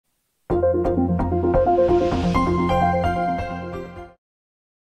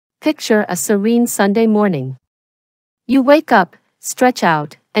Picture a serene Sunday morning. You wake up, stretch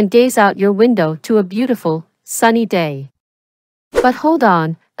out, and gaze out your window to a beautiful, sunny day. But hold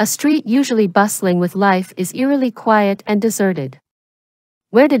on, a street usually bustling with life is eerily quiet and deserted.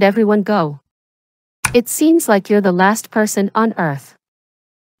 Where did everyone go? It seems like you're the last person on Earth.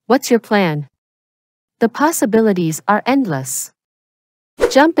 What's your plan? The possibilities are endless.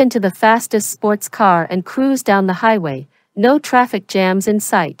 Jump into the fastest sports car and cruise down the highway, no traffic jams in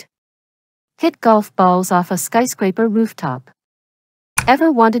sight. Hit golf balls off a skyscraper rooftop.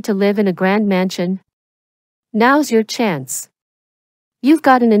 Ever wanted to live in a grand mansion? Now's your chance. You've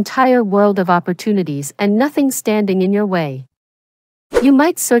got an entire world of opportunities and nothing standing in your way. You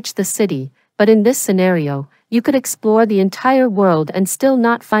might search the city, but in this scenario, you could explore the entire world and still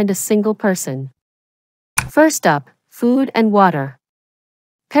not find a single person. First up, food and water.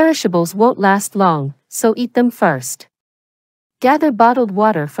 Perishables won't last long, so eat them first. Gather bottled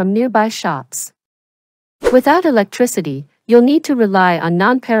water from nearby shops. Without electricity, you'll need to rely on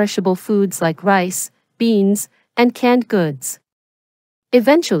non-perishable foods like rice, beans, and canned goods.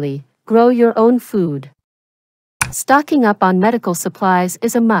 Eventually, grow your own food. Stocking up on medical supplies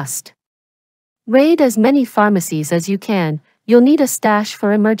is a must. Raid as many pharmacies as you can, you'll need a stash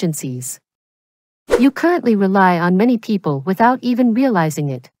for emergencies. You currently rely on many people without even realizing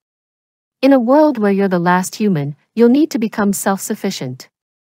it. In a world where you're the last human, you'll need to become self-sufficient.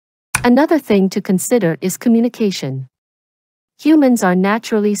 Another thing to consider is communication. Humans are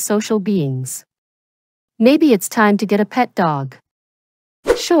naturally social beings. Maybe it's time to get a pet dog.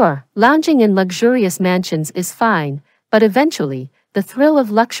 Sure, lounging in luxurious mansions is fine, but eventually, the thrill of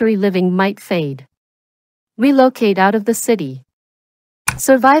luxury living might fade. Relocate out of the city.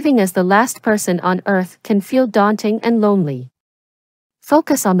 Surviving as the last person on Earth can feel daunting and lonely.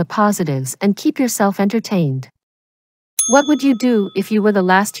 Focus on the positives and keep yourself entertained. What would you do if you were the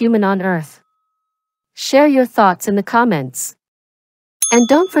last human on Earth? Share your thoughts in the comments. And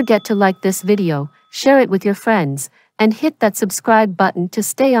don't forget to like this video, share it with your friends, and hit that subscribe button to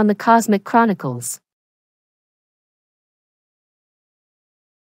stay on the Cosmic Chronicles.